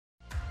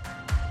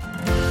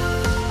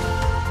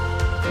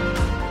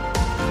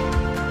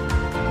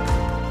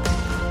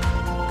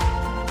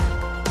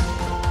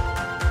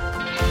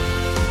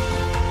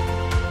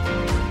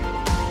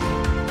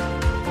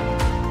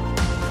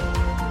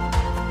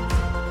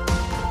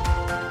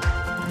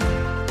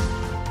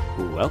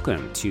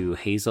Welcome to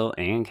Hazel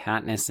and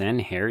Katniss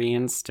and Harry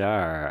and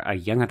Star, a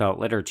young adult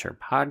literature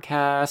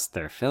podcast,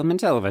 their film and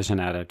television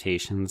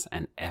adaptations,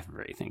 and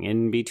everything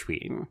in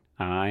between.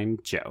 I'm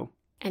Joe.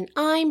 And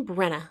I'm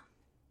Brenna.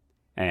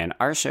 And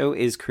our show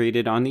is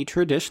created on the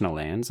traditional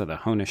lands of the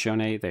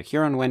Haudenosaunee, the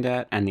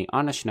Huron-Wendat, and the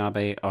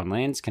Anishinaabe on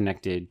lands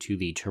connected to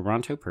the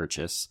Toronto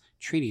Purchase,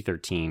 Treaty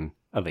 13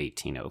 of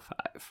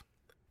 1805.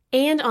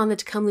 And on the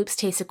Tecumloops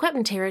Te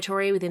Secwepemc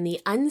territory within the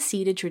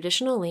unceded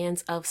traditional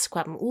lands of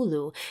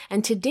Secwepemc-Ulu.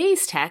 And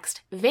today's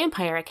text,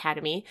 Vampire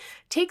Academy,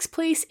 takes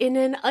place in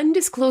an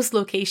undisclosed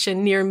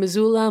location near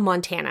Missoula,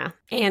 Montana.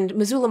 And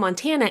Missoula,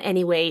 Montana,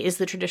 anyway, is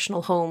the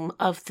traditional home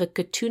of the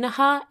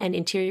Ktunaxa and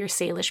Interior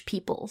Salish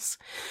peoples.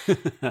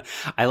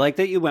 I like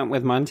that you went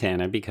with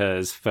Montana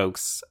because,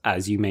 folks,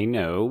 as you may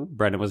know,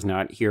 Brenna was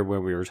not here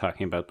when we were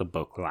talking about the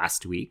book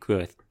last week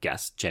with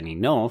guest Jenny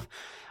Nulf.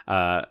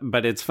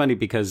 But it's funny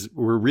because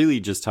we're really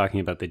just talking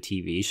about the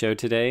TV show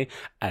today,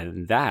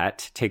 and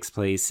that takes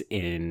place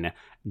in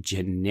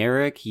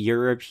generic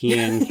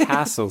European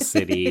castle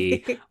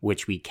city,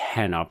 which we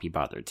cannot be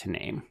bothered to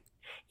name.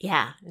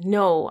 Yeah,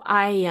 no,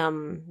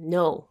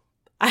 no.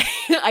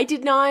 I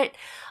did not.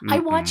 I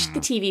watched the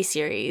TV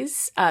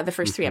series, the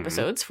first 3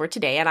 episodes for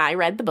today, and I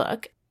read the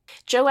book.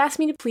 Joe asked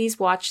me to please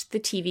watch the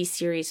TV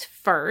series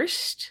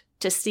first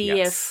to see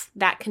if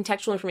that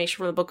contextual information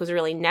from the book was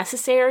really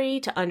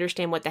necessary to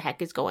understand what the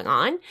heck is going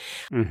on.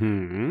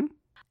 Mm-hmm.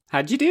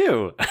 How'd you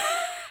do?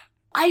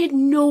 I had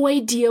no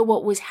idea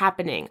what was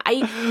happening.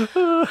 I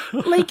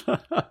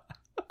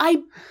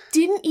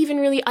didn't even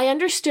really... I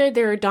understood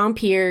there are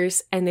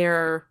Dompiers and there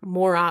are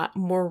Morois.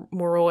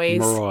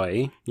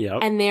 Moroi, yep.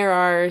 And there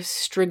are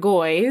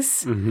Strigoi.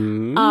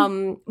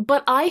 Mm-hmm.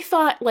 But I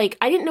thought,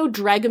 I didn't know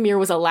Dragomir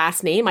was a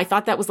last name. I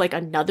thought that was,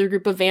 another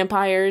group of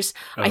vampires.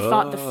 I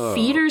thought the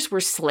feeders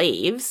were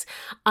slaves.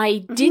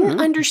 I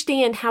didn't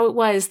understand how it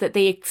was that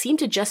they seemed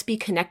to just be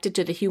connected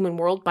to the human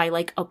world by,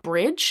 a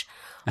bridge.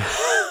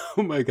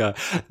 Oh my god.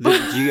 The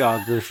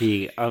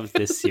geography of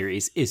this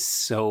series is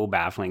so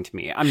baffling to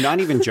me. I'm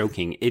not even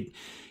joking.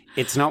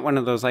 It's not one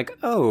of those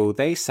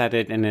they set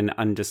it in an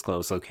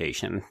undisclosed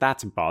location.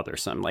 That's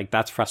bothersome.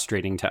 That's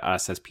frustrating to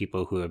us as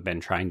people who have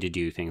been trying to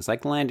do things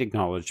like land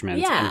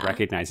acknowledgements and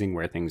recognizing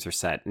where things are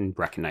set and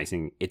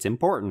recognizing it's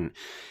important.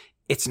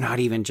 It's not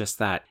even just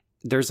that.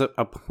 There's a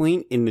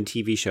point in the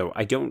TV show,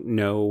 I don't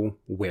know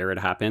where it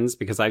happens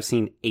because I've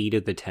seen 8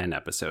 of the 10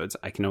 episodes.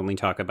 I can only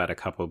talk about a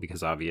couple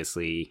because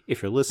obviously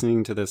if you're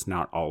listening to this,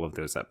 not all of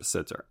those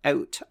episodes are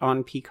out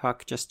on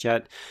Peacock just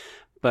yet.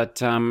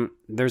 But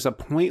there's a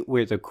point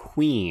where the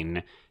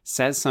Queen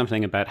says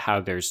something about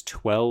how there's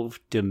 12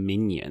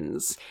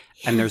 dominions.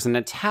 And there's an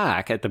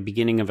attack at the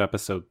beginning of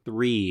episode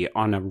 3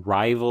 on a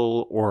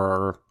rival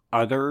or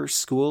other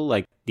school.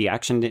 The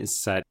action is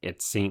set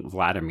at St.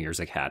 Vladimir's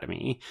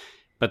Academy.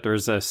 But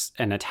there's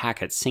an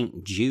attack at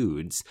St.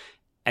 Jude's,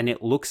 and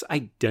it looks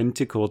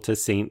identical to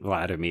St.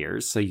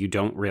 Vladimir's, so you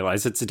don't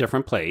realize it's a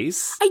different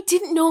place. I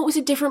didn't know it was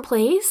a different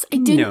place. I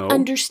didn't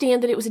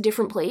understand that it was a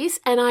different place,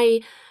 and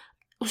I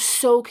was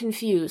so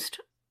confused.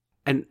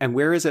 And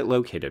where is it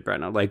located,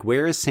 Brenna?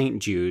 Where is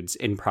St. Jude's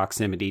in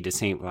proximity to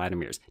St.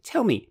 Vladimir's?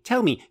 Tell me.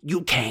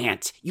 You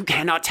can't. You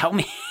cannot tell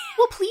me.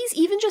 Well, please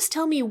even just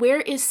tell me,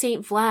 where is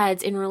St.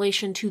 Vlad's in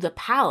relation to the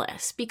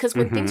palace? Because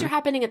when things are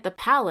happening at the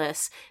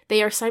palace,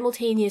 they are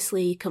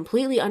simultaneously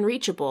completely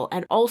unreachable.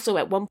 And also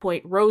at one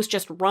point, Rose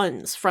just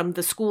runs from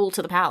the school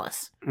to the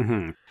palace.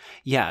 Mm-hmm.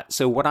 Yeah.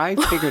 So what I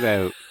figured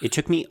out, it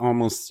took me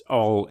almost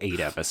all 8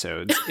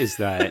 episodes, is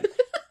that...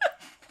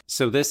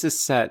 So this is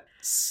set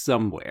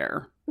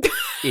somewhere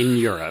in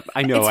Europe.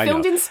 I know. It's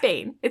filmed in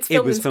Spain.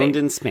 It was filmed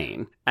in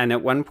Spain. And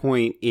at one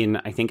point in,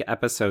 I think,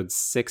 episodes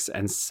 6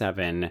 and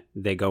 7,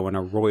 they go on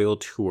a royal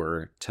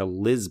tour to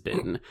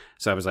Lisbon.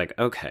 So I was like,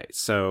 okay,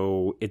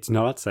 so it's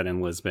not set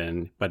in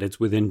Lisbon, but it's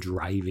within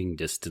driving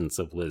distance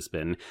of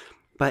Lisbon.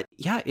 But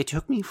yeah, it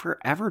took me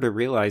forever to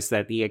realize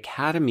that the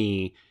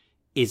Academy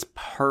is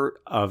part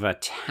of a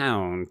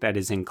town that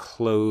is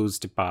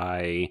enclosed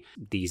by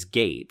these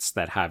gates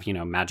that have,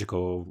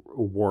 magical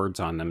wards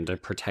on them to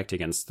protect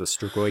against the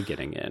Strigoi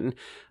getting in.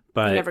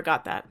 But I never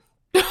got that.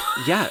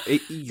 Yeah,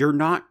 you're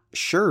not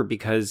sure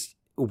because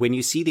when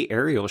you see the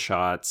aerial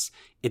shots,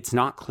 it's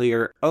not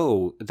clear,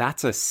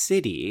 that's a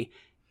city.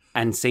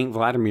 And St.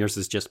 Vladimir's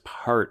is just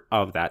part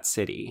of that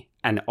city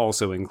and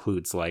also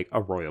includes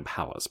a royal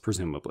palace,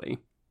 presumably.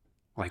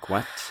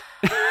 What?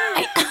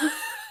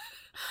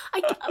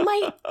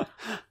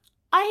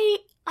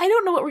 I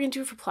don't know what we're going to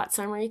do for plot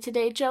summary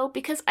today, Joe,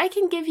 because I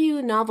can give you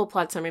a novel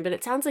plot summary, but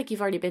it sounds like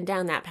you've already been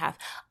down that path.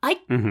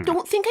 I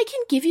don't think I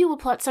can give you a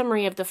plot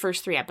summary of the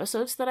first 3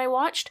 episodes that I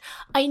watched.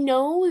 I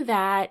know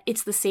that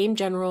it's the same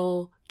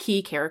general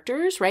key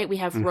characters, right? We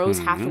have Rose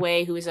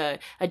Hathaway, who is a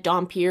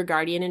Dompier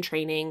guardian in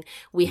training.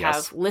 We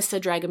have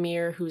Lissa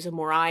Dragomir, who's a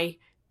Morai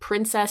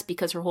princess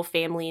because her whole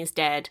family is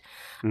dead.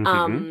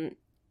 And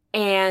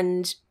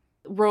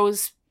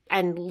Rose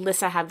and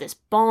Lissa have this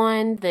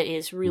bond that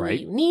is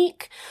really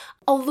unique,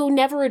 although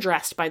never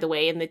addressed, by the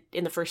way,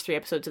 in the first 3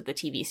 episodes of the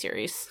TV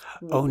series.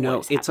 Oh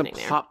no, it's a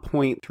plot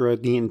point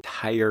throughout the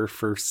entire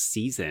first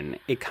season.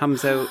 It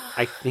comes out,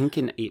 I think,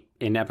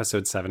 in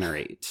episode 7 or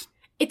 8.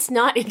 It's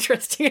not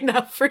interesting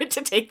enough for it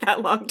to take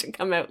that long to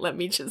come out, let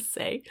me just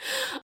say.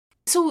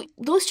 So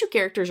those 2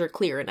 characters are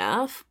clear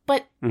enough,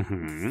 but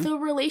the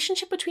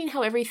relationship between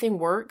how everything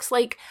works,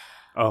 like,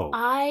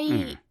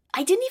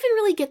 I didn't even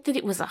really get that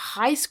it was a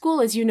high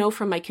school, as you know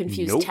from my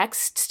confused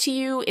texts to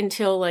you,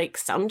 until like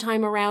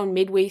sometime around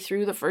midway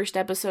through the first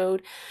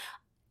episode.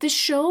 The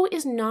show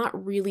is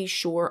not really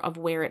sure of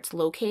where it's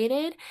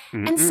located.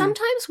 And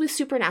sometimes with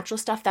supernatural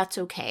stuff, that's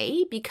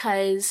okay,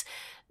 because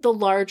the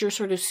larger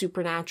sort of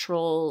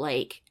supernatural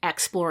like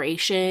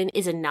exploration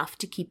is enough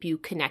to keep you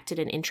connected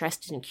and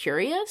interested and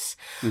curious.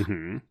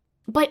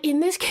 But in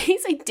this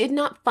case, I did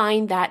not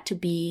find that to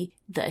be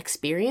the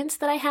experience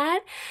that I had.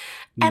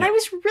 And I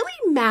was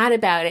really mad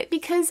about it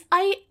because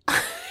I'm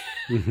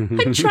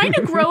trying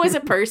to grow as a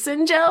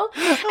person, Joe.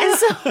 And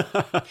so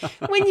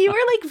when you were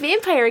like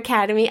Vampire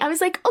Academy, I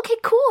was like, okay,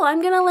 cool.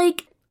 I'm going to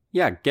like...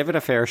 Yeah, give it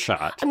a fair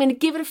shot. I'm going to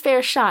give it a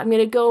fair shot. I'm going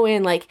to go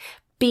in like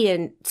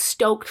being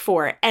stoked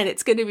for it, and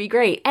it's going to be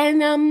great.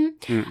 And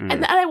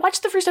and I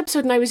watched the first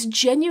episode and I was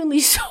genuinely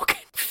so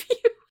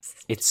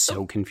confused. It's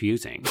so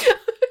confusing.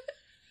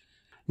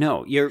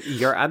 No,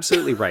 you're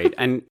absolutely right.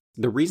 And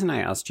the reason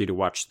I asked you to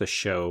watch the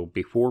show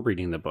before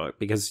reading the book,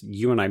 because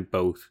you and I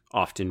both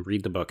often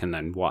read the book and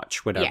then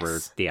watch whatever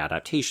the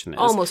adaptation is.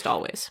 Almost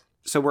always.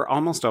 So we're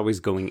almost always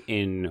going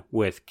in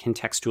with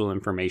contextual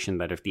information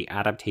that if the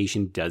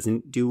adaptation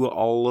doesn't do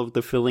all of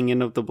the filling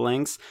in of the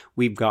blanks,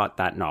 we've got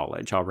that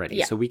knowledge already.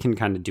 Yeah. So we can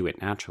kind of do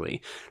it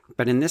naturally.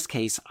 But in this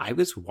case, I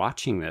was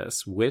watching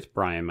this with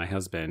Brian, my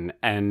husband,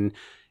 and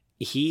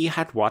he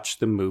had watched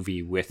the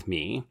movie with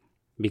me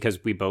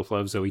because we both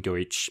love Zoe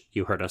Deutsch.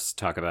 You heard us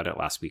talk about it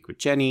last week with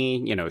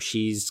Jenny. You know,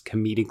 she's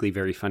comedically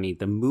very funny.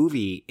 The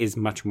movie is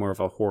much more of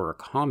a horror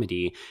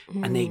comedy,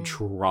 and they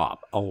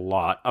drop a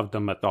lot of the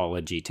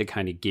mythology to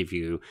kind of give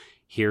you,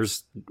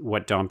 here's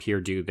what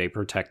Dhampir do. They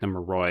protect the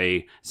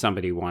Moroi.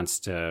 Somebody wants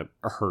to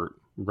hurt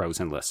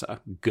Rose and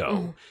Lissa.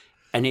 Go.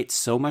 And it's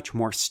so much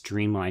more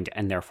streamlined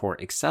and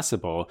therefore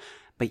accessible.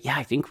 But yeah,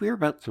 I think we were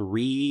about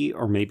 3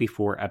 or maybe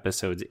 4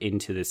 episodes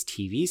into this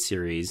TV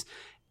series,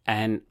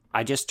 and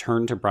I just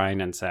turned to Brian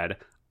and said,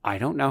 I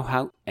don't know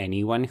how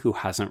anyone who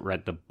hasn't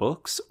read the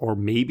books or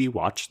maybe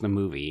watched the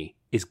movie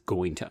is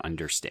going to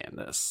understand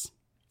this.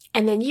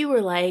 And then you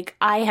were like,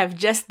 I have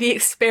just the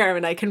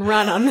experiment I can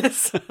run on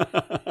this.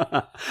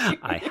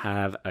 I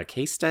have a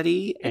case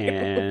study,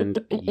 and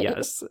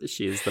yes,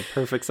 she is the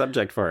perfect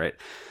subject for it.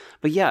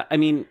 But yeah, I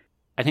mean,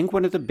 I think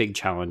one of the big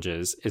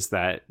challenges is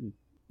that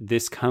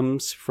this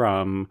comes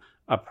from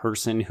a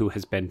person who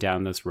has been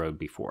down this road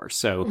before.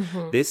 So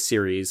this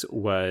series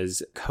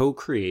was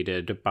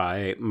co-created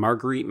by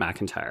Marguerite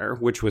McIntyre,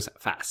 which was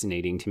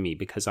fascinating to me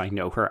because I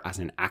know her as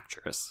an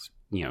actress.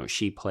 You know,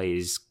 she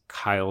plays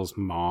Kyle's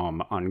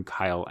mom on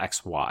Kyle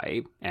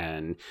XY,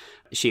 and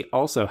she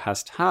also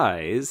has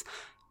ties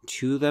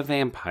to the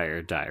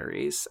Vampire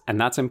Diaries.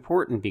 And that's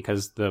important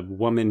because the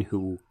woman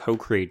who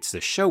co-creates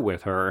the show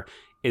with her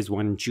is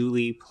one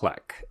Julie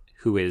Plec,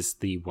 who is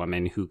the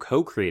woman who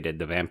co-created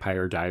the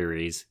Vampire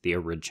Diaries, the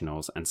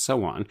originals, and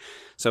so on.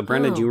 So,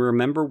 Brenda, do you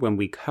remember when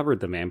we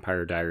covered the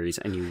Vampire Diaries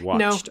and you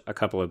watched a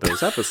couple of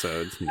those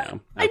episodes? No.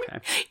 Okay.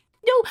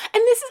 No,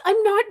 and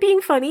I'm not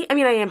being funny. I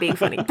mean, I am being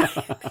funny.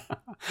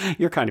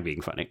 You're kind of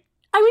being funny.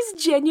 I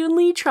was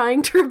genuinely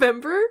trying to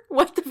remember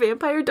what the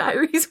Vampire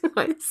Diaries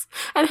was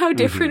and how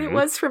different it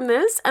was from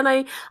this. And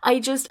I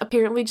just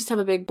apparently just have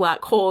a big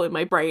black hole in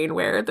my brain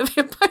where the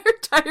Vampire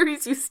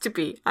Diaries used to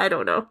be. I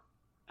don't know.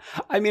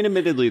 I mean,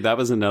 admittedly, that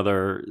was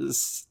another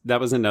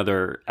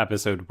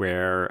episode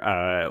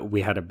where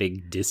we had a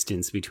big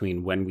distance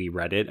between when we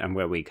read it and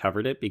when we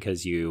covered it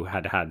because you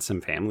had some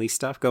family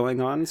stuff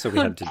going on, so we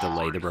had to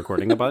delay the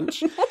recording a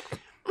bunch.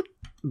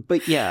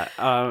 But yeah,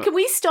 can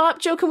we stop,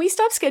 Joe? Can we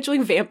stop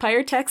scheduling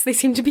vampire texts? They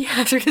seem to be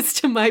hazardous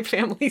to my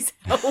family's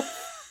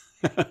health.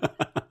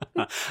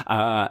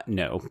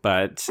 No,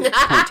 but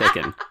point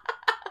taken.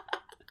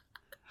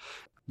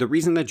 The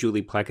reason that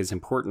Julie Plec is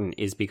important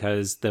is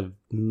because the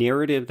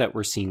narrative that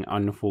we're seeing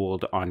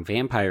unfold on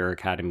Vampire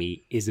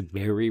Academy is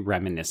very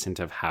reminiscent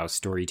of how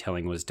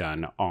storytelling was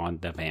done on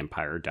the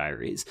Vampire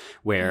Diaries,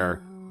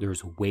 where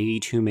there's way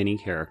too many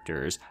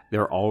characters.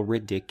 They're all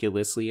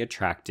ridiculously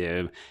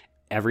attractive.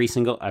 Every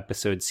single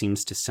episode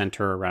seems to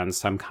center around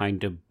some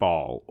kind of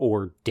ball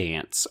or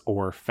dance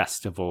or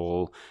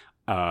festival,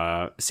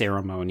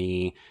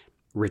 ceremony,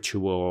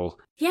 ritual.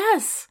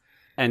 Yes.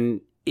 And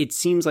it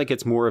seems like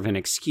it's more of an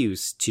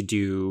excuse to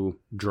do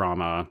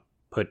drama,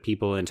 put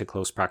people into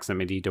close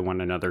proximity to one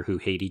another who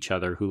hate each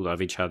other, who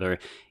love each other,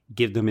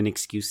 give them an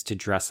excuse to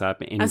dress up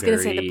in very exciting clothing. I was going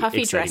to say the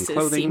puffy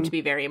dresses seem to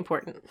be very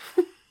important.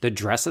 The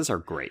dresses are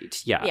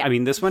great. Yeah. Yeah. I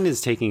mean, this one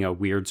is taking a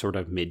weird sort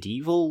of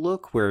medieval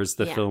look, whereas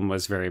the film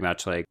was very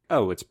much like,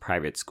 oh, it's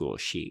private school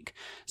chic.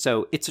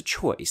 So it's a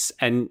choice.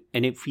 And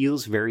it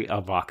feels very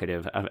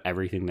evocative of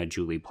everything that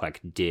Julie Plec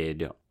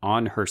did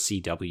on her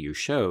CW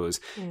shows.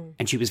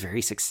 And she was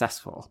very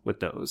successful with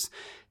those.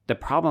 The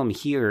problem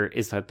here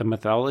is that the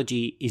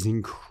mythology is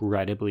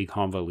incredibly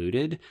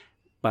convoluted,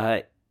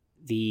 but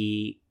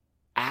the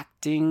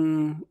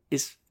acting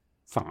is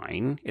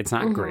fine. It's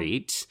not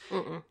great.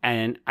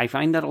 And I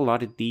find that a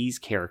lot of these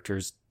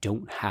characters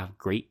don't have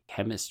great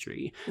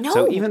chemistry. No.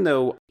 So even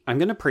though I'm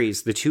going to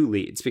praise the two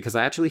leads, because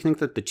I actually think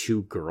that the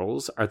two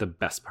girls are the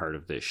best part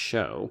of this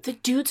show. The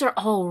dudes are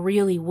all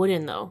really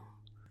wooden, though.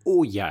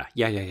 Oh, yeah.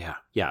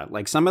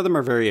 Like, some of them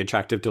are very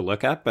attractive to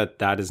look at, but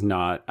that is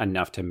not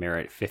enough to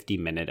merit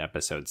 50-minute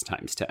episodes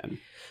times 10.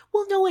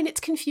 Well, no, and it's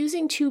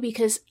confusing, too,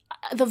 because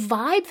the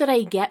vibe that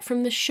I get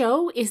from the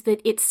show is that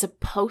it's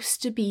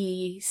supposed to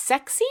be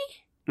sexy,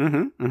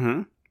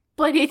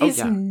 but it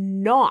is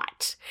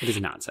not. It is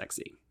not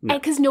sexy. No.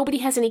 Because nobody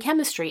has any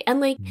chemistry.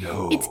 And, like,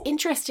 it's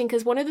interesting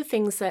because one of the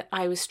things that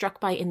I was struck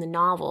by in the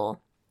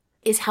novel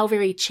is how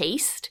very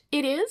chaste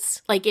it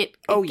is. Like, it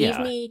gave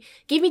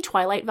me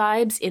Twilight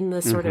vibes in the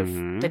sort of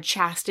the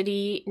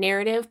chastity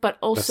narrative, but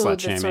also the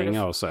slut shaming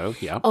also,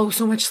 yeah. Oh,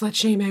 so much slut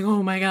shaming.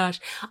 Oh my gosh.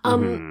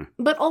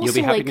 But also, you'll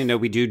be happy to know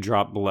we do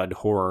drop blood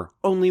horror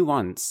only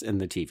once in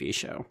the TV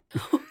show.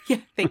 Yeah,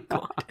 thank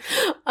God.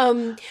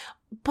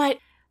 But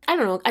I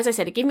don't know. As I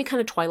said, it gave me kind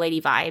of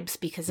Twilighty vibes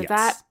because of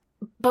that.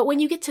 But when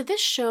you get to this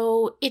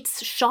show,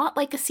 it's shot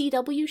like a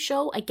CW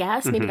show, I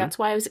guess. Maybe that's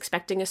why I was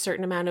expecting a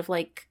certain amount of,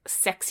 like,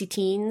 sexy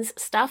teens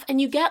stuff.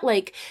 And you get,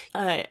 like,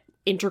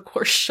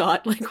 intercourse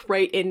shot, like,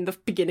 right in the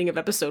beginning of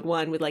episode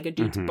 1 with, like, a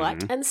dude's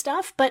butt and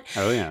stuff. But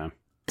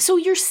so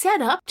you're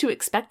set up to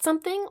expect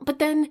something, but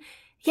then,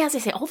 yeah, as I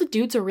say, all the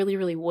dudes are really,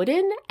 really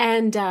wooden,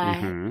 and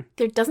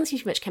there doesn't seem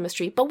to be much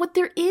chemistry. But what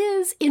there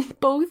is in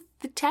both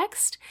the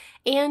text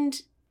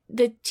and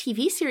the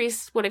TV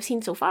series, what I've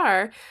seen so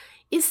far,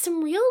 is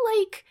some real,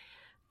 like,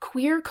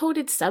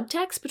 queer-coded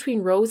subtext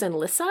between Rose and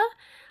Lissa.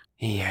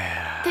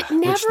 Yeah. That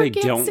never which they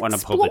gets don't want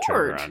to pull the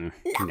trigger on.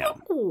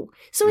 No.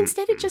 So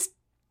instead it just,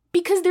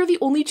 because they're the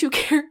only two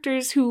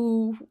characters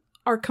who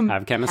are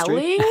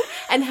compelling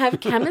and have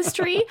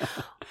chemistry,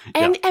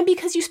 and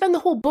because you spend the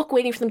whole book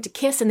waiting for them to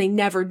kiss and they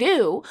never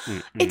do,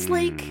 it's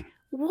like,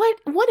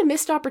 what a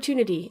missed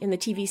opportunity in the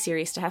TV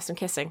series to have some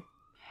kissing.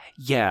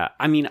 Yeah,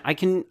 I mean, I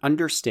can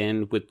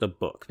understand with the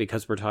book,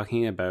 because we're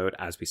talking about,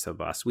 as we said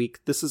last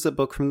week, this is a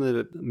book from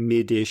the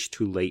mid-ish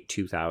to late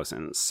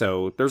 2000s.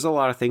 So there's a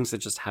lot of things that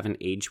just haven't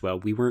aged well.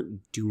 We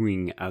weren't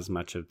doing as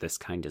much of this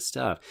kind of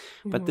stuff.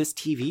 But this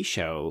TV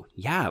show,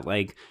 yeah,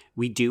 like,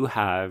 we do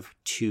have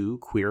two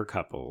queer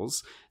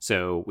couples.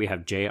 So we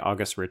have J.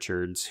 August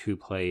Richards, who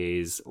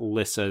plays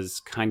Lissa's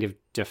kind of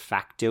de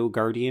facto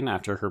guardian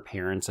after her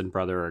parents and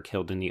brother are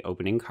killed in the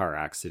opening car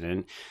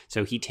accident.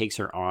 So he takes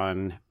her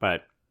on,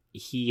 but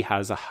he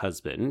has a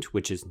husband,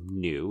 which is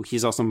new.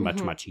 He's also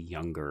much, much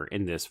younger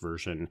in this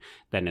version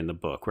than in the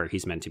book, where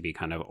he's meant to be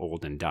kind of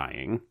old and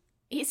dying.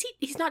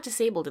 He's not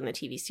disabled in the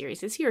TV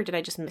series, is he, or did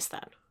I just miss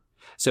that?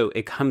 So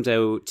it comes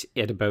out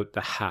at about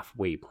the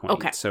halfway point.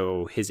 Okay.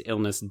 So his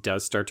illness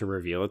does start to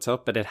reveal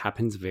itself, but it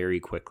happens very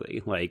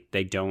quickly. Like,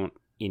 they don't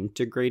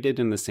integrate it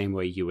in the same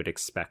way you would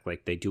expect,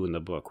 like they do in the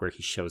book, where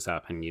he shows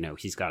up and, you know,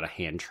 he's got a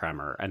hand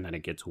tremor and then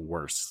it gets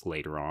worse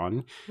later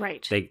on.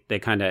 Right. They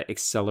kind of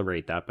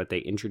accelerate that, but they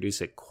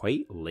introduce it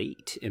quite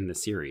late in the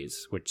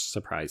series, which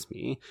surprised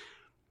me.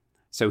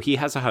 So he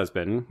has a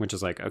husband, which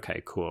is like,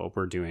 okay, cool.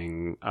 We're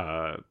doing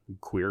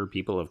queer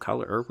people of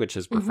color, which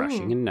is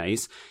refreshing and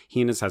nice. He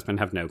and his husband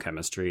have no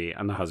chemistry,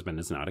 and the husband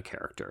is not a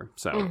character.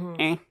 So,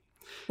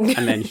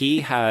 And then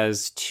he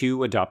has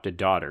two adopted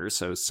daughters.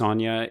 So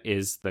Sonia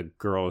is the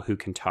girl who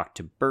can talk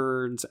to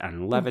birds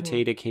and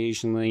levitate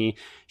occasionally.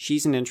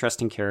 She's an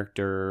interesting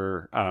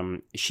character.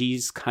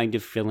 She's kind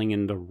of filling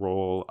in the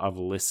role of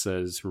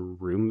Lissa's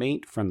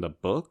roommate from the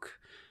book.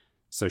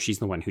 So she's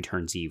the one who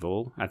turns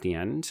evil at the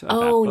end.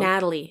 Oh,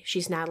 Natalie.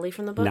 She's Natalie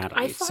from the book?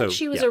 Natalie. I thought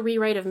she was a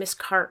rewrite of Miss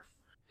Carp.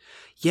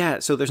 Yeah,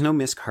 so there's no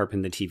Miss Carp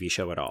in the TV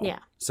show at all. Yeah.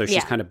 So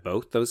she's kind of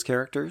both those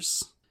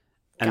characters.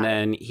 And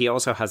then he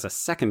also has a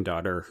second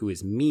daughter who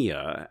is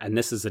Mia, and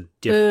this is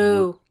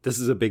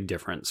a big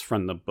difference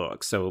from the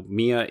book. So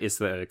Mia is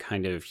the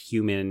kind of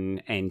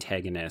human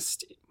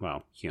antagonist.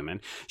 Well,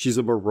 human. She's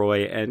a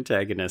Moroi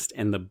antagonist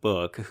in the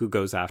book who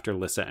goes after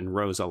Lissa and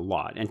Rose a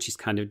lot, and she's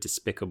kind of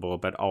despicable,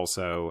 but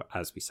also,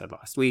 as we said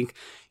last week,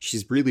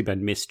 she's really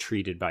been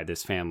mistreated by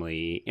this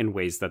family in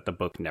ways that the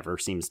book never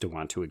seems to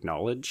want to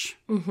acknowledge.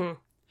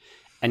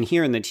 And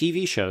here in the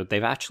TV show,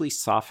 they've actually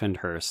softened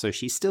her. So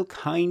she's still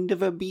kind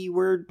of a B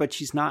word, but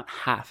she's not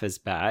half as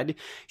bad.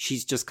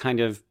 She's just kind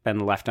of been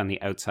left on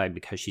the outside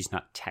because she's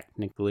not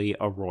technically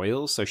a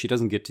royal. So she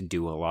doesn't get to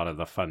do a lot of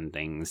the fun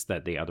things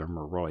that the other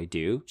Moroi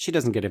do. She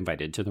doesn't get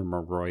invited to the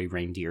Moroi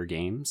reindeer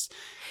games.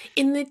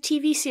 In the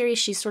TV series,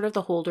 she's sort of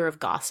the holder of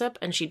gossip,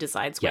 and she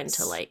decides when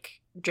to, like,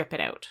 drip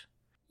it out.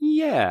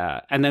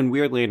 Yeah. And then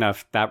weirdly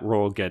enough, that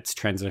role gets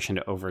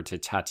transitioned over to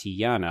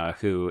Tatiana,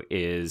 who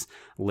is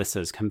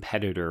Lissa's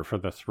competitor for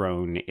the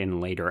throne in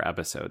later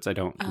episodes. I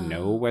don't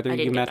know whether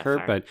you met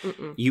her, but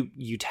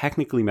you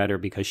technically met her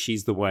because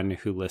she's the one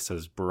who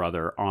Lissa's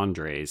brother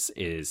Andres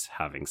is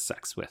having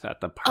sex with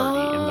at the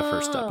party in the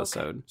first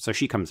episode. Okay. So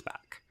she comes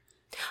back.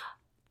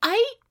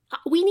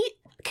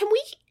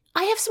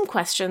 I have some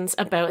questions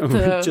about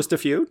the... Just a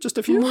few?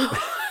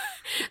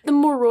 The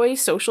Moroi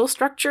social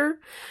structure.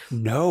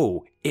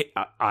 No,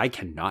 I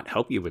cannot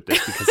help you with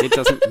this because it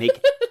doesn't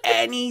make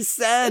any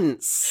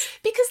sense.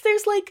 Because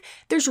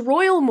there's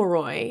royal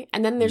Moroi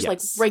and then there's like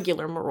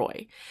regular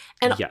Moroi.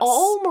 And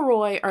all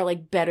Moroi are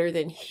like better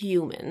than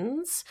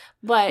humans,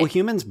 but... Well,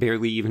 humans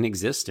barely even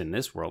exist in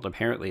this world,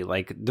 apparently.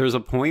 Like, there's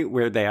a point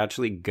where they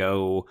actually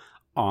go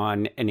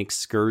on an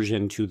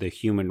excursion to the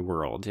human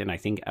world in, I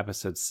think,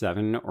 episode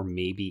 7 or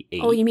maybe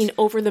 8. Oh, you mean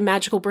over the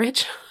magical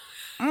bridge?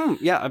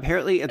 Yeah,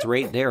 apparently it's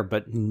right there,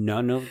 but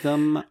none of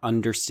them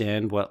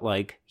understand what,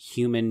 like,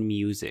 human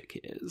music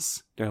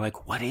is. They're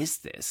like, what is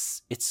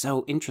this? It's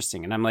so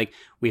interesting. And I'm like,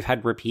 we've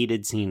had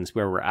repeated scenes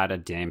where we're at a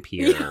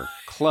Dampier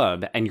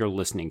club and you're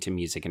listening to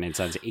music and it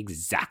sounds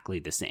exactly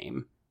the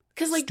same.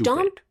 Because, like,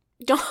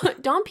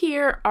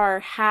 Dampier are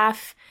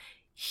half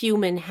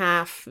human,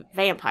 half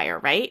vampire,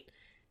 right?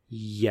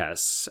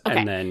 Yes, okay.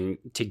 And then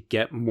to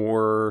get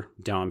more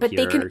Dampier... But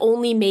they can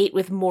only mate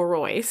with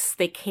Morois.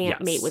 They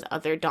can't mate with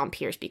other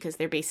Dampiers because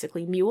they're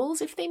basically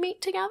mules if they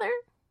mate together?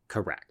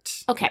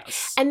 Correct. Okay,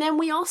 yes. And then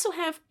we also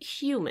have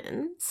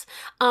humans.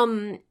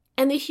 And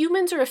the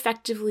humans are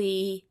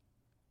effectively,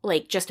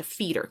 like, just a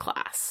feeder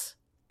class.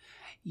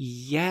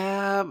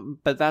 Yeah,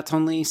 but that's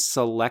only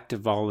select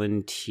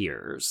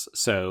volunteers.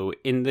 So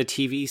in the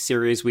TV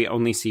series, we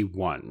only see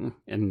one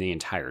in the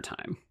entire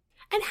time.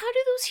 And how do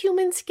those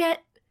humans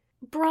get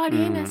brought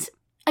in as...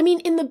 I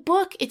mean, in the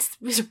book, it's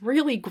this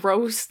really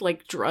gross,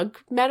 like, drug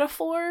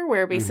metaphor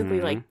where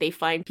basically, like, they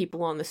find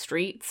people on the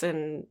streets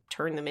and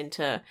turn them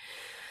into...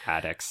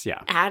 Addicts,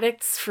 yeah.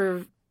 Addicts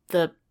for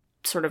the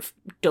sort of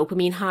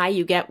dopamine high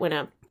you get when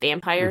a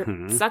vampire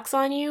sucks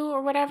on you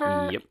or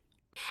whatever. Yep.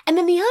 And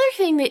then the other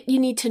thing that you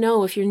need to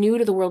know if you're new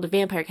to the world of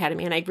Vampire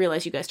Academy, and I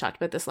realize you guys talked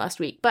about this last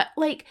week, but,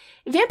 like,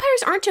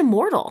 vampires aren't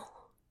immortal.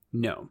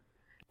 No.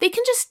 They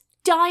can just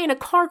die in a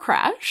car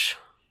crash.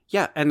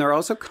 Yeah, and they're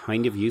also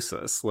kind of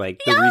useless.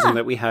 Like, the reason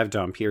that we have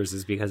Dampiers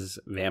is because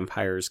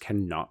vampires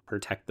cannot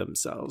protect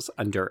themselves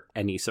under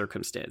any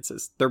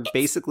circumstances. They're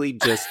basically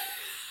just,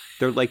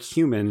 they're like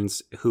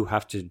humans who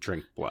have to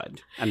drink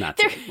blood. And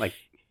that's it. Like,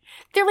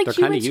 they're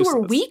humans who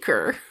are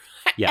weaker.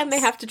 And they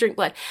have to drink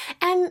blood.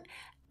 And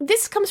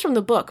this comes from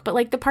the book, but,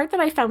 like, the part that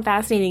I found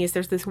fascinating is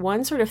there's this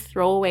one sort of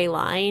throwaway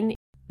line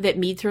that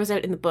Mead throws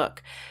out in the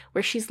book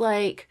where she's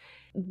like,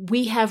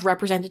 we have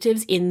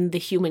representatives in the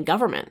human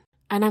government.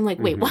 And I'm like,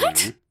 wait,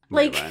 what?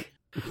 Like,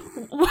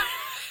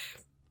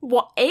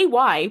 what? A,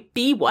 why?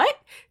 B, what?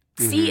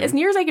 C, as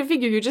near as I can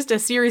figure, you're just a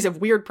series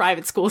of weird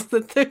private schools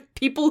that the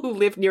people who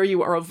live near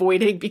you are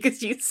avoiding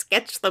because you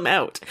sketch them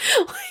out.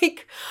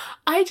 Like,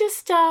 I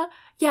just, I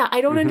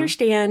don't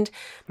understand.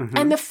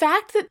 And the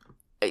fact that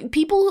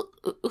people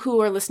who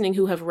are listening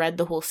who have read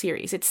the whole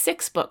series, it's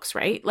 6 books,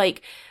 right?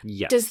 Like,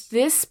 does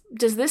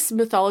this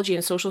mythology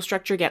and social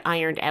structure get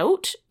ironed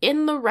out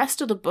in the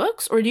rest of the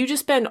books? Or do you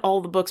just spend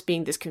all the books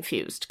being this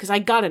confused? Because I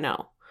gotta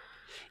know.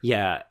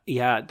 Yeah,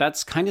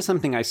 that's kind of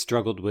something I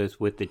struggled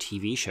with the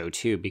TV show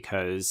too,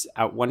 because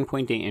at one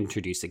point they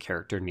introduce a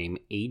character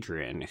named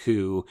Adrian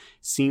who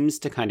seems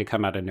to kind of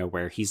come out of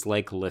nowhere. He's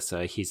like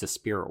Lissa, he's a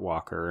spirit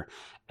walker,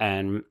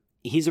 and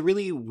he's a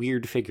really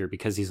weird figure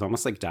because he's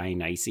almost like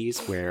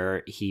Dionysus,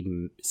 where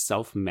he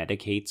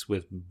self-medicates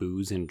with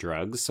booze and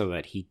drugs so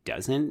that he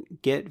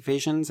doesn't get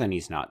visions and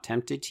he's not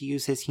tempted to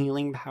use his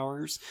healing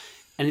powers.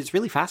 And it's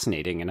really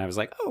fascinating. And I was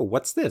like, oh,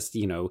 what's this?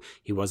 You know,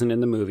 he wasn't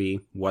in the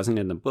movie, wasn't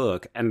in the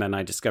book. And then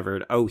I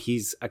discovered, oh,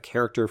 he's a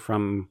character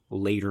from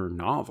later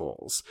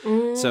novels.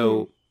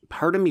 So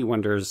part of me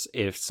wonders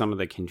if some of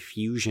the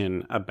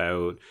confusion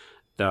about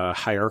the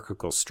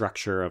hierarchical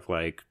structure of,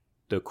 like,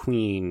 the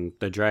Queen,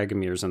 the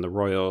Dragomirs, and the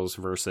Royals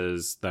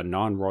versus the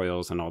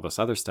non-Royals and all this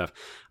other stuff,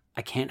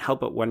 I can't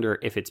help but wonder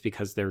if it's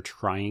because they're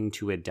trying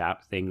to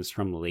adapt things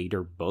from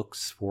later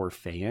books for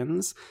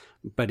fans,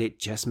 but it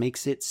just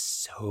makes it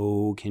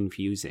so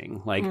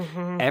confusing. Like,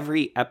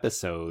 every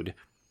episode,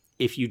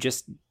 if you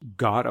just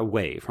got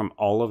away from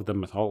all of the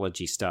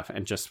mythology stuff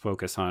and just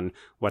focus on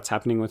what's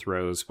happening with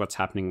Rose, what's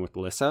happening with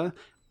Lissa,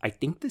 I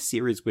think the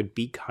series would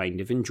be kind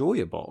of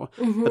enjoyable.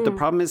 But the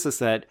problem is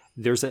that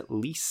there's at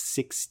least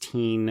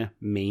 16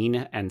 main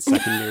and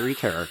secondary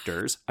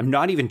characters. I'm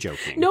not even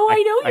joking. No, I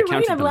know you're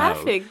right. I'm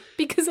laughing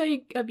because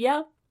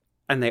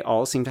And they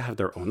all seem to have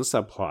their own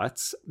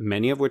subplots,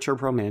 many of which are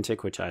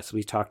romantic, which, as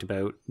we talked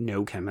about,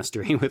 no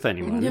chemistry with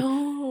anyone.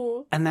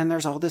 No. And then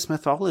there's all this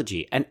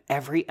mythology. And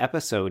every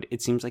episode,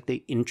 it seems like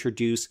they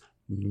introduce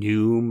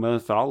new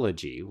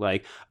mythology.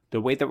 Like,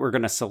 the way that we're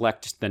going to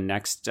select the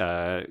next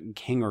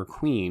king or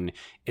queen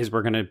is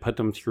we're going to put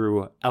them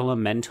through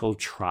elemental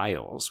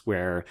trials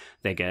where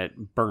they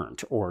get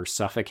burnt or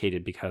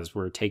suffocated because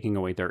we're taking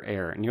away their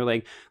air. And you're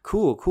like,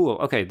 cool.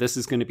 Okay, this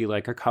is going to be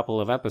like a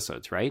couple of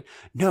episodes, right?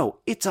 No,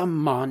 it's a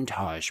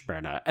montage,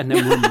 Brenna. And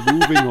then we're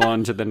moving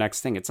on to the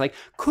next thing. It's like,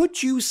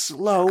 could you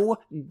slow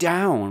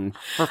down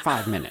for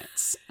 5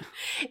 minutes?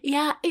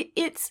 Yeah,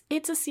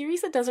 it's a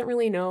series that doesn't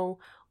really know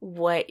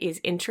what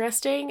is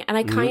interesting, and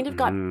I kind of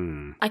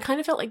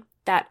felt like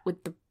that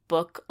with the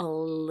book a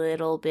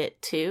little bit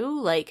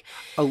too, like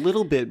a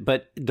little bit,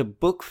 but the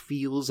book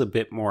feels a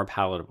bit more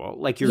palatable.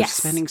 Like you're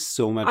spending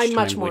so much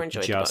time with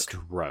just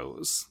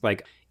Rose.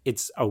 Like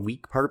it's a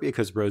weak part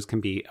because Rose can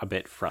be a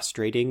bit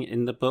frustrating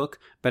in the book,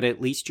 but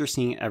at least you're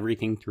seeing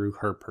everything through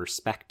her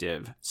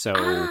perspective.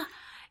 So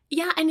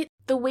yeah, and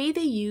the way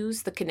they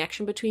use the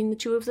connection between the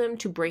two of them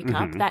to break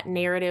up that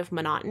narrative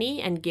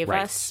monotony and give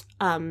us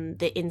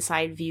the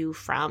inside view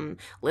from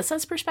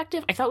Lissa's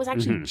perspective, I thought was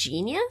actually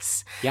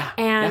genius. Yeah.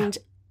 And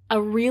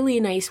a really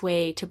nice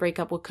way to break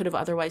up what could have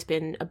otherwise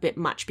been a bit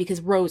much,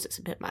 because Rose is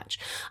a bit much.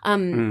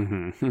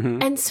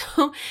 And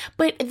so,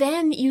 but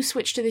then you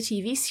switch to the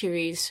TV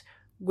series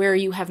where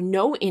you have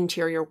no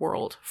interior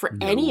world for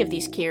any of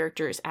these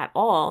characters at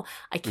all.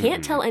 I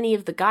can't tell any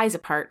of the guys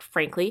apart,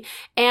 frankly.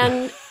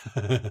 And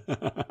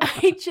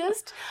I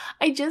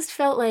just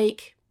felt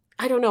like,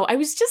 I don't know, I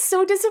was just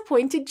so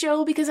disappointed,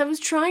 Joe, because I was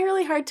trying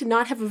really hard to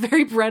not have a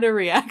very Brenna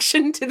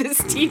reaction to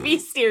this TV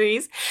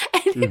series.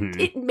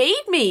 And it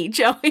made me,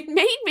 Joe, it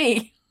made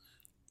me.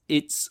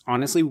 It's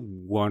honestly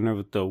one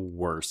of the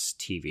worst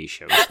TV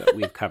shows that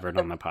we've covered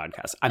on the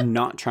podcast. I'm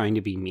not trying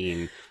to be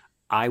mean.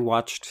 I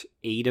watched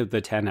 8 of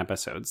the 10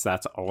 episodes.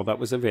 That's all that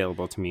was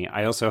available to me.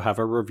 I also have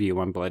a review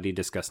on Bloody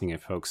Disgusting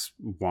if folks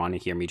want to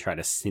hear me try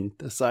to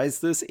synthesize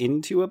this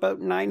into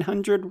about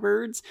 900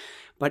 words.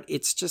 But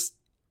it's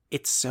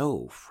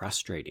so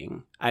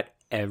frustrating at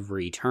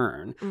every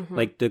turn.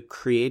 Like the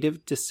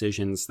creative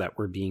decisions that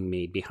were being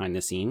made behind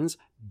the scenes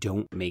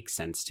don't make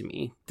sense to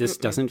me. This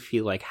doesn't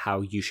feel like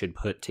how you should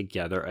put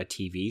together a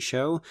TV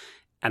show.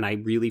 And I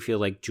really feel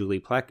like Julie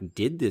Plec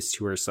did this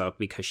to herself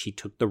because she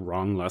took the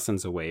wrong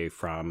lessons away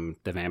from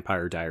the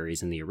Vampire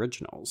Diaries and the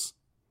originals.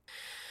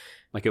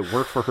 Like it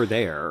worked for her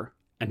there,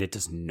 and it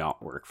does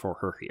not work for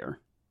her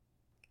here.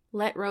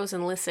 Let Rose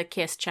and Lissa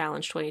kiss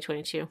challenge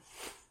 2022.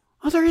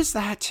 Well, there is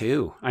that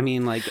too. I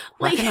mean, like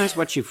recognize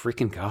what you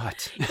freaking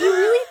got. You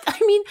really, I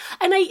mean,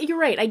 and you're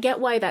right. I get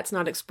why that's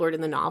not explored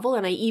in the novel,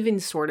 and I even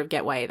sort of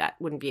get why that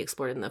wouldn't be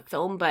explored in the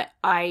film, but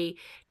I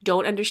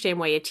don't understand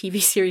why a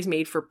TV series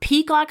made for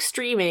Peacock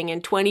streaming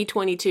in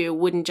 2022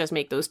 wouldn't just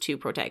make those two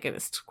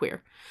protagonists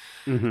queer.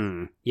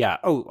 Yeah.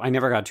 Oh, I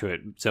never got to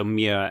it. So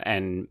Mia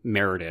and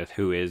Meredith,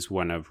 who is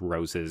one of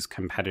Rose's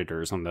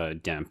competitors on the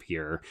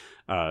Dampier,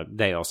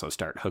 they also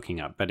start hooking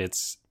up, but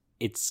it's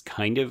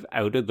kind of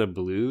out of the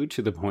blue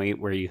to the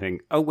point where you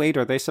think, oh, wait,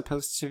 are they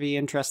supposed to be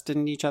interested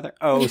in each other?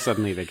 Oh,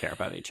 suddenly they care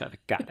about each other.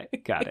 Got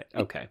it.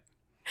 Okay.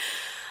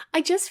 I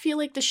just feel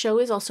like the show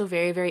is also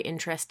very, very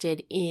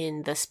interested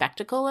in the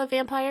spectacle of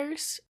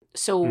vampires.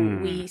 So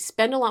we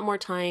spend a lot more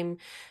time,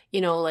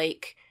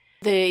 like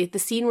the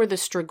scene where the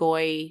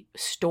Strigoi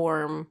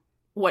storm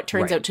what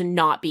turns out to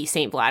not be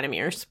St.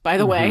 Vladimir's, by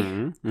the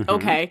way.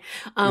 Okay.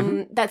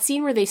 That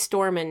scene where they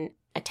storm and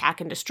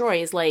attack and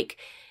destroy is like,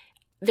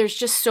 there's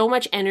just so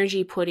much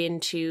energy put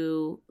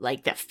into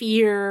like the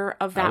fear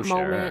of that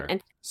moment.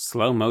 And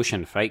slow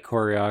motion fight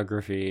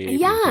choreography.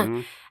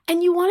 Yeah.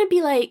 And you want to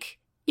be like,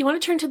 you want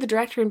to turn to the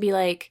director and be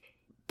like,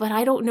 but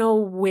I don't know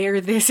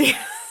where this is.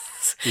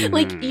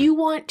 Like, you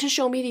want to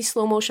show me these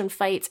slow motion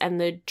fights and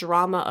the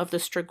drama of the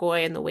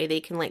Strigoi and the way they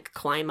can like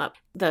climb up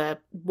the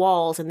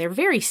walls, and they're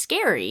very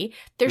scary.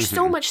 They're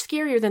so much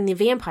scarier than the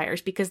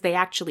vampires because they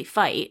actually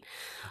fight.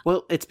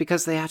 Well, it's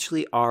because they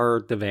actually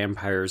are the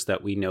vampires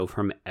that we know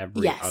from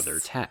every other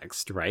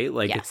text, right?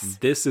 Like,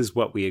 this is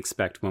what we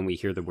expect when we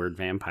hear the word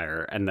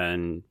vampire. And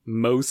then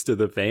most of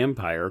the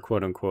vampire,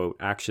 quote unquote,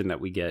 action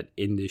that we get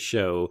in this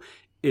show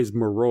is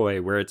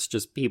Moroi, where it's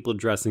just people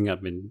dressing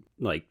up in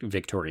like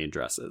Victorian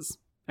dresses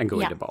and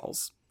going to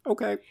balls.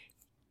 Okay.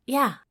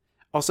 Yeah.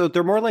 Also,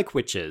 they're more like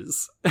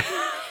witches.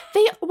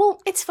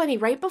 Well, it's funny.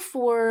 Right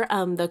before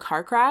the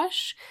car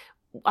crash,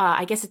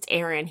 I guess it's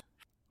Aaron.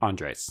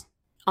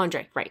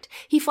 Andre, right.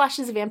 He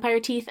flashes the vampire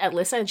teeth at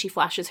Lissa and she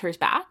flashes hers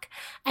back.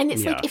 And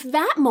it's like, if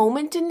that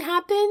moment didn't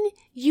happen,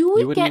 you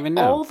would get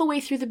all the way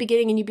through the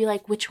beginning and you'd be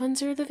like, which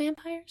ones are the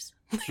vampires?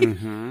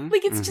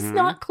 Like, it's just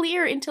not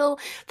clear until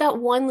that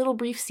one little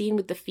brief scene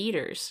with the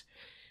feeders,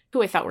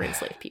 who I thought were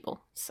enslaved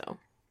people. So,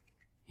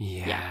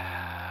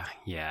 yeah.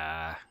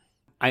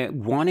 I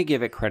want to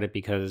give it credit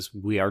because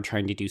we are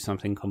trying to do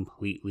something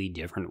completely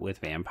different with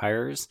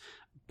vampires.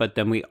 But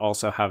then we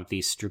also have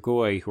these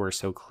Strigoi who are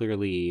so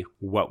clearly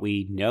what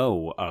we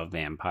know of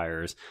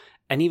vampires.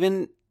 And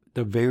even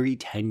the very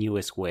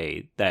tenuous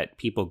way that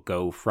people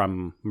go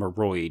from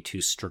Moroi to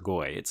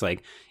Strigoi. It's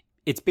like,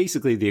 it's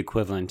basically the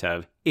equivalent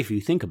of, if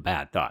you think a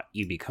bad thought,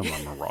 you become a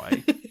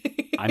Moroi.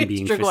 I'm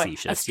being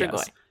facetious,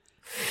 yes.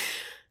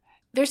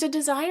 There's a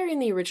desire in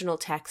the original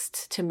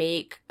text to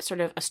make sort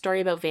of a story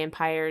about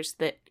vampires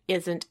that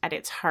isn't at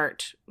its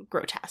heart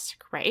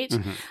grotesque, right?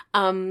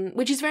 Mm-hmm.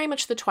 Which is very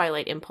much the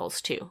Twilight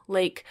impulse too.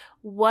 Like,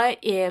 what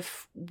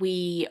if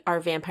we are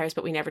vampires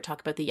but we never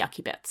talk about the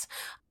yucky bits?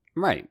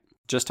 Right.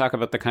 Just talk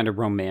about the kind of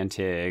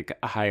romantic,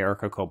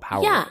 hierarchical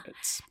power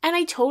bits. And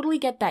I totally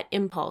get that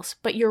impulse,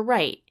 but you're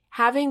right.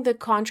 Having the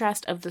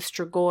contrast of the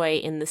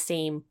Strigoi in the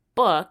same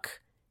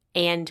book,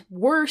 and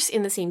worse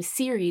in the same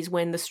series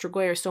when the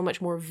Strigoi are so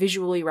much more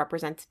visually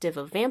representative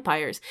of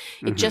vampires,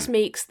 it just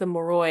makes the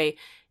Moroi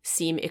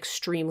seem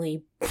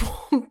extremely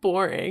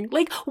boring.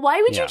 Like, why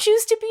would you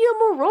choose to be a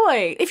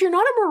Moroi? If you're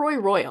not a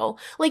Moroi royal,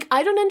 like,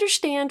 I don't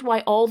understand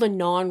why all the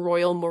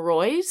non-royal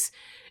Morois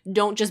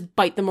don't just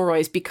bite the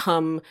Morois,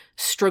 become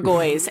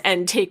Strigois,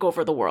 and take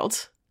over the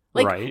world.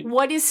 Like,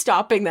 what is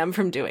stopping them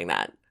from doing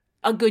that?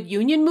 A good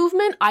union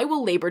movement? I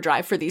will labor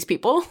drive for these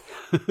people.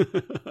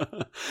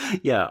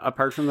 Yeah,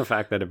 apart from the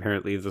fact that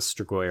apparently the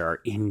Strigoi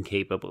are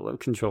incapable of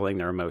controlling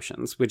their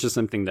emotions, which is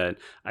something that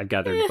I've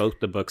gathered both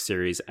the book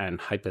series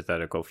and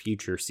hypothetical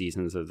future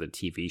seasons of the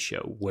TV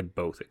show would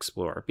both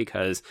explore,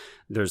 because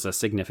there's a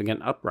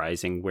significant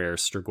uprising where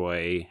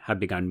Strigoi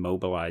have begun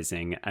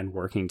mobilizing and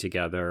working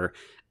together.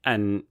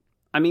 And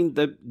I mean,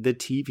 the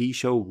TV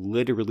show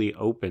literally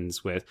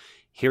opens with,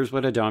 here's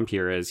what a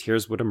Dhampir is,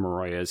 here's what a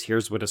Moroi is,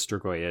 here's what a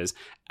Strigoi is,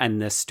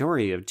 and the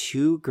story of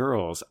two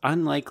girls,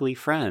 unlikely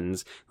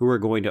friends, who are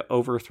going to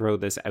overthrow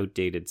this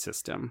outdated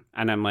system.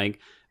 And I'm like,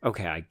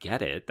 okay, I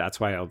get it. That's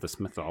why all this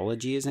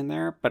mythology is in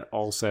there, but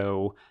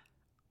also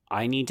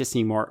I need to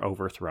see more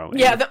overthrowing.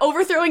 Yeah, the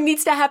overthrowing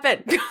needs to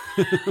happen.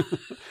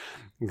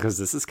 Because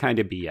this is kind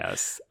of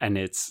BS, and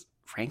it's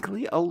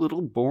frankly a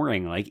little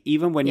boring. Like,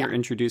 even when you're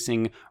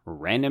introducing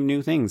random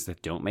new things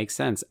that don't make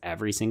sense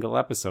every single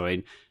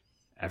episode.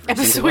 That's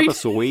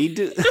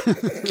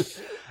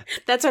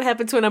what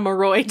happens when a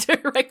Moroi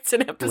directs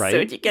an episode.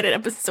 Right? You get an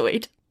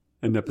episode.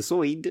 An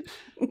episode.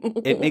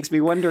 It makes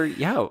me wonder,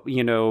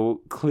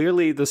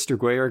 clearly the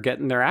Strigoi are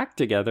getting their act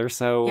together,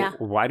 so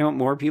why don't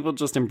more people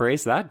just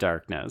embrace that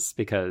darkness?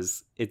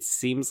 Because it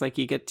seems like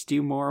you get to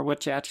do more of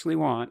what you actually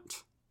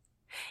want.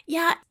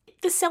 Yeah,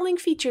 the selling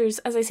features,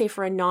 as I say,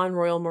 for a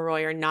non-royal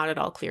Moroi are not at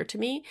all clear to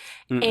me.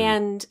 Mm-mm.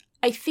 And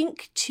I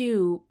think,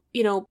 too,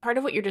 part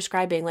of what you're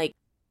describing, like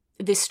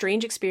this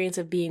strange experience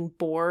of being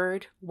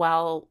bored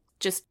while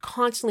just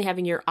constantly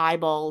having your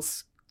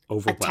eyeballs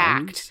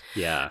attacked,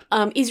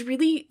 it's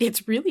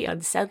really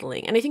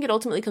unsettling. And I think it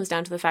ultimately comes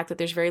down to the fact that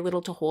there's very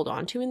little to hold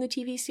on to in the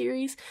TV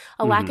series.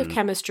 A lack of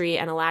chemistry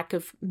and a lack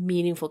of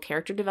meaningful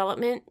character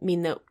development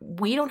mean that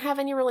we don't have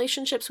any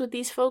relationships with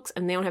these folks,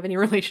 and they don't have any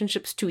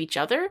relationships to each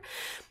other.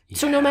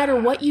 So no matter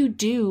what you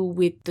do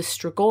with the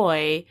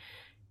Strigoi,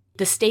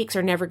 the stakes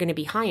are never going to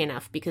be high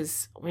enough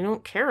because we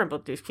don't care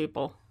about these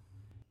people.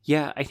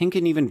 Yeah, I think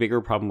an even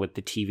bigger problem with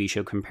the TV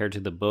show compared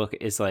to the book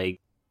is, like,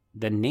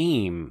 the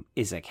name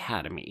is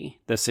Academy.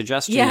 The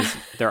suggestion is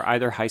they're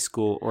either high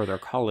school or they're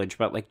college,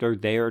 but, like, they're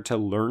there to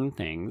learn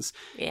things.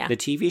 Yeah. The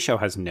TV show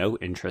has no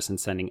interest in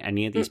sending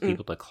any of these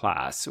people to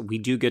class. We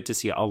do get to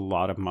see a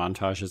lot of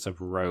montages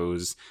of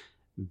Rose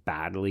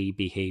badly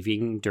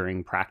behaving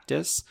during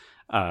practice.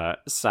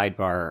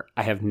 Sidebar,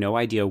 I have no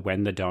idea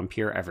when the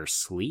Dhampir ever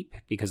sleep,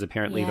 because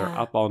apparently they're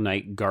up all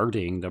night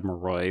guarding the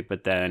Moroi,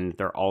 but then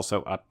they're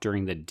also up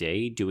during the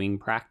day doing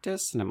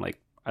practice. And I'm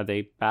like, are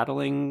they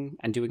battling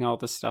and doing all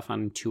this stuff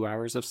on 2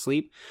 hours of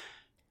sleep?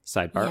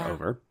 Sidebar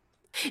over.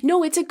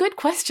 No, it's a good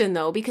question,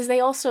 though, because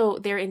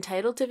they're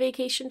entitled to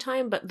vacation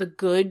time, but the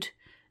good...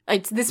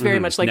 This very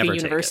much like a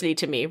university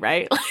to me,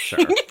 right? Sure.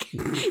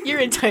 You're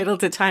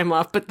entitled to time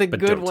off, but the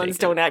good ones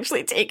don't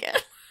actually take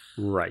it.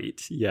 Right.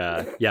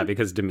 Yeah. Yeah,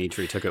 because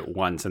Dimitri took it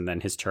once and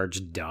then his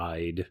charge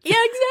died. Yeah,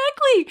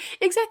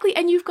 exactly.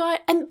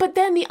 And but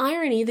then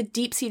the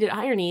deep-seated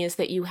irony is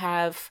that you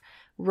have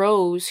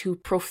Rose, who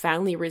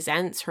profoundly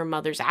resents her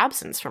mother's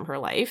absence from her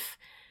life,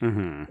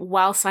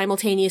 while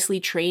simultaneously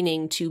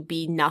training to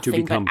be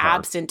nothing but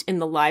absent in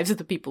the lives of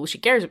the people she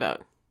cares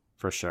about.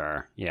 For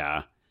sure.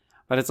 Yeah.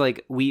 But it's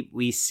like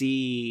we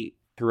see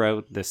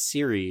throughout the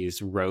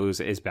series,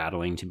 Rose is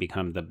battling to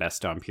become the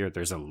best Dhampir.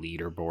 There's a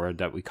leaderboard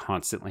that we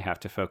constantly have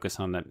to focus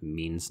on that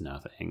means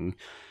nothing.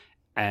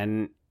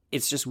 And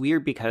it's just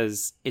weird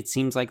because it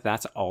seems like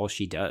that's all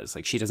she does.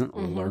 Like, she doesn't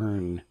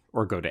learn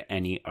or go to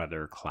any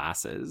other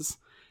classes.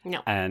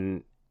 No.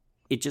 And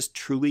it just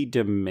truly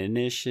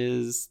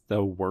diminishes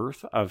the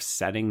worth of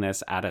setting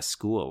this at a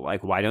school.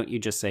 Like, why don't you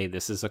just say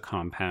this is a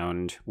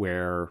compound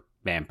where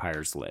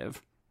vampires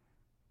live?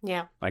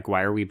 Yeah. Like,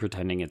 why are we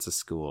pretending it's a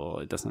school?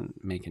 It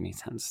doesn't make any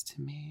sense to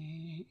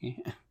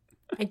me.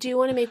 I do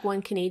want to make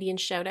one Canadian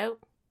shout out.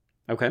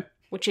 Okay.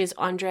 Which is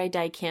Andre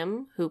Dai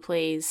Kim, who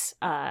plays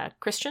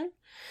Christian.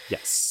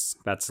 Yes.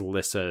 That's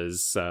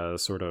Lissa's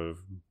sort of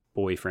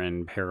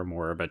boyfriend,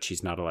 paramour, but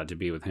she's not allowed to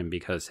be with him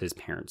because his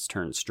parents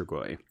turned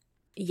Strigoi.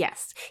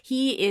 Yes.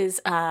 He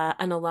is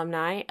an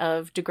alumni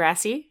of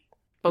Degrassi,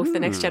 both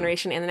the Next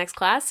Generation and the Next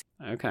Class.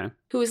 Okay.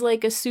 Who is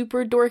like a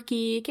super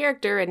dorky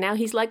character, and now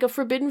he's like a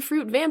forbidden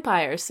fruit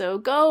vampire. So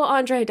go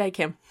Andre Dai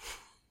Kim.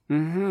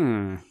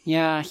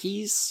 Yeah,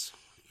 he's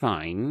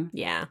fine.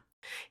 Yeah,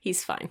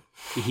 he's fine.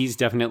 He's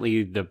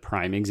definitely the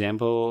prime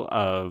example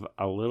of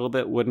a little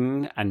bit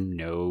wooden and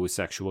no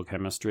sexual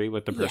chemistry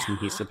with the person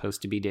he's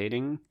supposed to be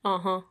dating.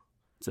 Uh-huh.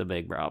 It's a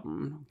big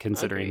problem,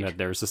 considering that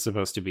there's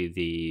supposed to be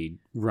the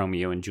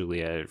Romeo and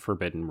Juliet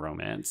forbidden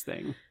romance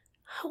thing.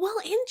 Well,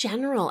 in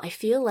general, I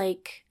feel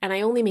like, and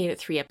I only made it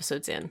 3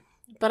 episodes in,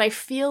 but I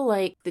feel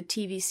like the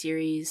TV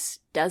series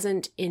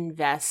doesn't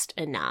invest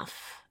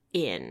enough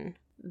in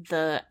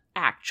the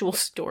actual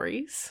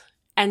stories.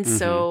 And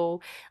so,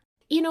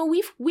 you know,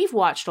 we've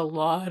watched a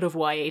lot of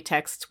YA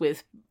texts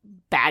with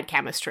bad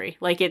chemistry.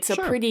 Like, it's a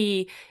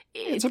pretty...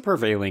 It's a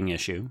prevailing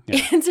issue.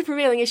 Yeah. It's a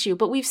prevailing issue,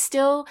 but we've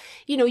still,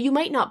 you know, you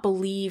might not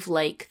believe,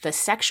 like, the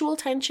sexual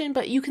tension,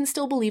 but you can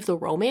still believe the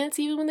romance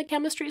even when the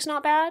chemistry is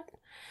not bad.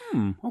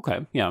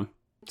 Okay, yeah.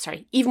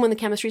 Sorry, even when the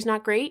chemistry is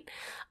not great.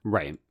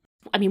 Right.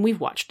 I mean, we've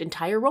watched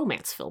entire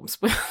romance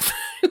films with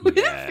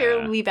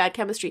fairly bad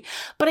chemistry.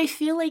 But I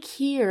feel like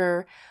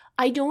here,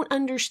 I don't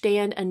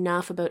understand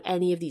enough about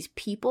any of these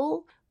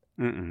people,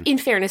 in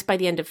fairness, by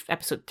the end of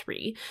episode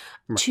 3,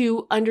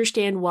 to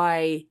understand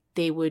why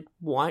they would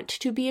want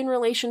to be in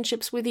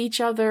relationships with each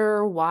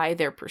other, why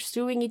they're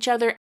pursuing each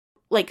other.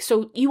 Like,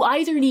 so you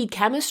either need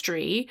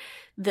chemistry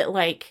that,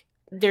 like,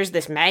 there's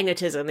this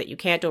magnetism that you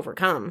can't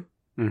overcome,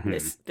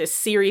 this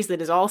series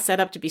that is all set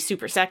up to be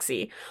super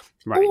sexy,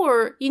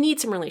 or you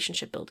need some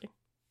relationship building.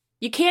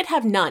 You can't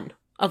have none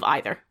of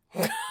either.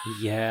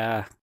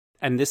 Yeah.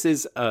 And this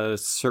is a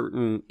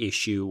certain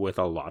issue with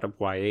a lot of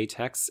YA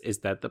texts, is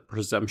that the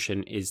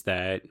presumption is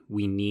that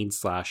we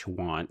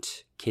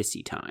need/want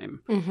kissy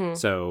time.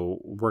 So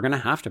we're going to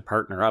have to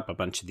partner up a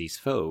bunch of these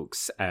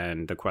folks.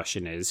 And the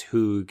question is,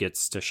 who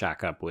gets to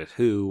shack up with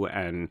who?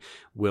 And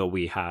will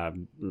we have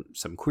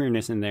some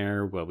queerness in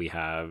there? Will we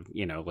have,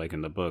 you know, like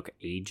in the book,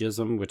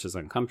 ageism, which is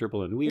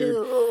uncomfortable and weird?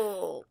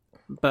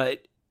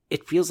 But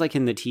it feels like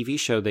in the TV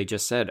show, they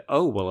just said,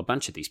 oh, well, a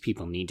bunch of these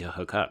people need to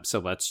hook up, so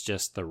let's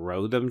just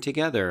throw them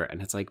together.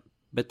 And it's like,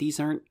 but these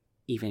aren't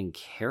even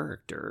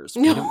characters.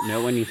 We don't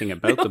know anything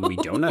about them. We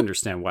don't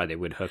understand why they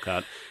would hook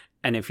up.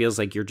 And it feels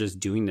like you're just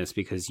doing this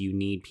because you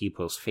need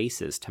people's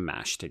faces to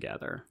mash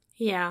together.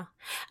 Yeah.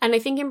 And I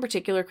think in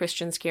particular,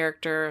 Christian's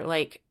character,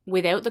 like,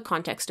 without the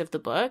context of the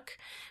book,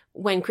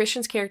 when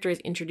Christian's character is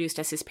introduced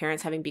as his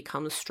parents having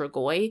become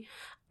Strigoi,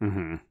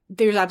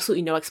 there's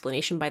absolutely no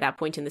explanation by that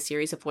point in the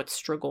series of what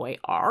Strigoi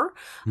are.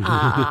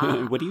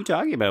 What are you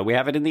talking about? We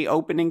have it in the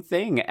opening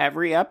thing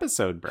every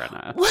episode,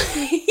 Brenna.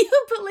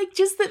 But like,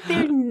 just that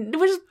they're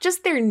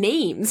just their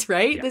names,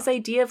 right? Yeah. This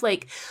idea of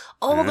like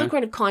all the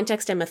kind of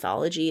context and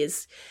mythology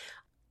is.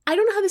 I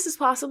don't know how this is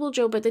possible,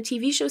 Joe, but the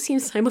TV show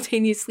seems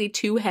simultaneously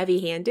too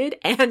heavy-handed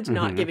and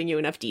not giving you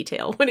enough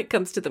detail when it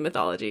comes to the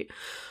mythology.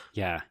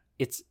 Yeah,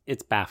 it's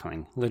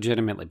baffling,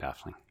 legitimately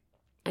baffling.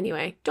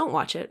 Anyway, don't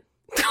watch it.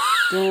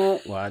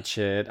 Don't watch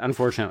it.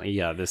 Unfortunately,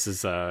 yeah, this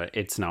is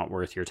it's not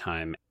worth your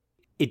time.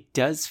 It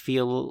does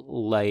feel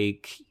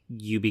like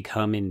you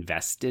become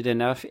invested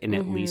enough in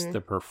at least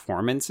the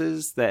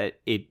performances that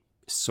it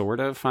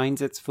sort of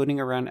finds its footing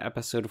around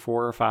episode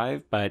 4 or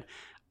 5, but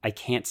I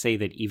can't say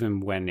that even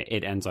when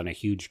it ends on a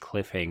huge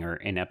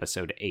cliffhanger in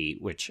episode 8,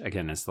 which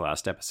again is the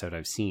last episode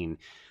I've seen,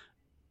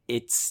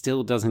 it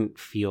still doesn't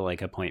feel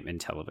like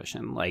appointment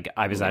television. Like,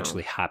 I was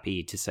actually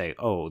happy to say,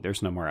 oh,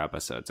 there's no more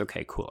episodes.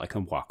 Okay, cool. I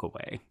can walk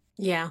away.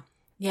 Yeah.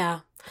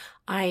 Yeah.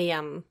 I,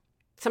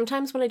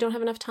 sometimes when I don't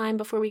have enough time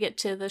before we get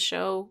to the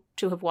show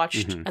to have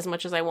watched as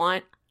much as I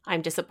want,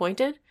 I'm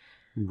disappointed.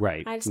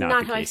 Right. That's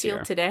not how I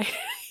feel today.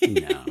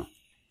 No.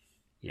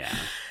 Yeah.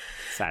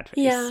 Sad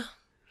face. Yeah.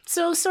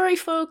 So sorry,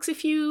 folks.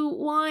 If you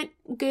want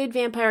good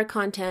vampire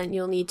content,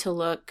 you'll need to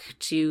look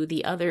to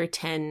the other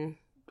 10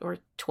 or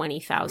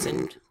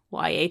 20,000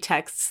 YA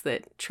texts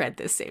that tread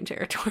this same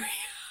territory.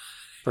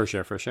 For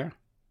sure.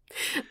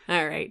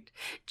 All right.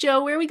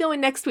 Joe, where are we going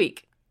next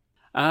week?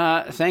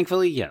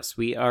 Thankfully, yes,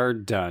 we are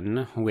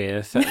done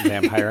with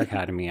Vampire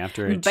Academy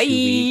after a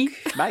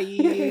 2-week.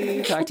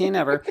 Bye. Talk to you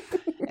never.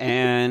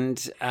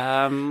 And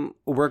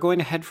we're going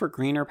to head for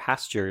greener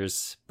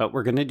pastures, but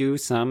we're going to do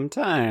some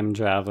time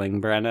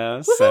traveling, Brenna.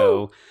 Woo-hoo!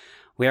 So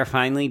we are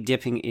finally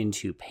dipping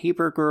into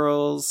Paper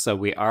Girls. So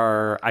we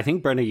are, I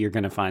think, Brenna, you're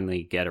going to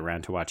finally get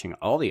around to watching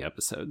all the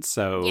episodes.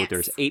 So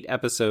there's 8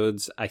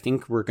 episodes. I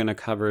think we're going to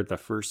cover the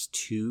first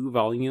 2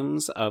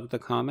 volumes of the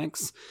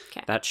comics.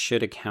 Okay. That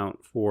should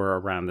account for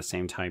around the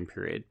same time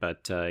period.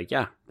 But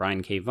yeah,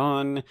 Brian K.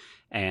 Vaughan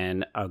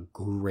and a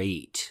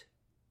great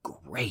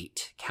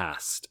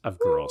cast of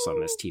girls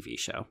on this TV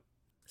show.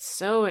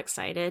 So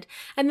excited.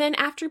 And then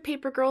after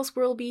Paper Girls,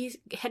 we'll be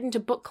heading to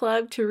book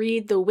club to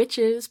read The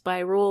Witches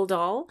by Roald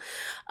Dahl.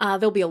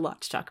 There'll be a lot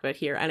to talk about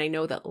here, and I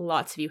know that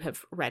lots of you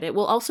have read it.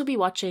 We'll also be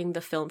watching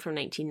the film from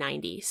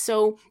 1990.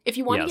 So if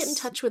you want to get in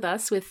touch with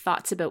us with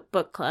thoughts about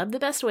book club, the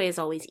best way is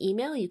always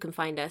email. You can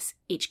find us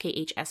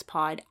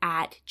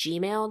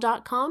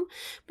hkhspod@gmail.com.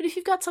 But if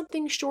you've got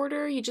something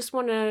shorter, you just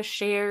want to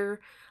share,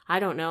 I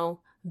don't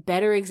know,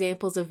 better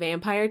examples of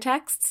vampire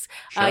texts,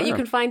 Sure. you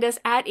can find us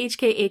at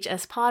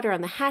HKHSPod or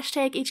on the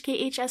hashtag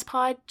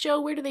HKHSPod.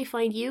 Joe, where do they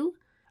find you?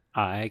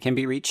 I can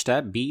be reached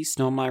at B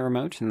Stole My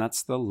Remote, and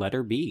that's the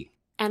letter B.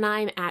 And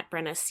I'm at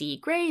Brenna C.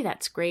 Gray.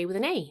 That's Gray with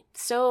an A.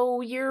 So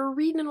you're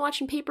reading and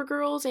watching Paper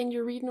Girls, and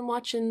you're reading and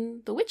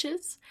watching The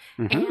Witches.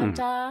 Mm-hmm.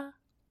 And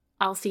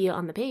I'll see you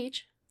on the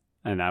page.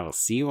 And I will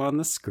see you on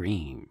the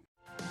screen.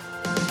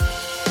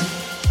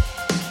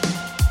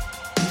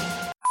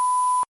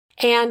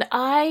 And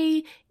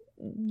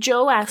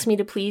Joe asked me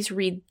to please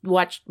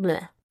watch.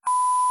 Bleh.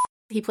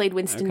 He played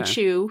Winston Okay.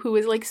 Chu, who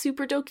is like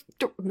super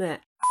bleh.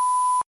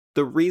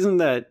 The reason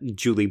that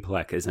Julie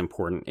Plec is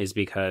important is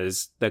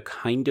because the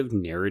kind of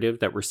narrative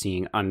that we're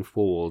seeing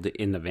unfold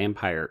in the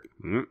vampire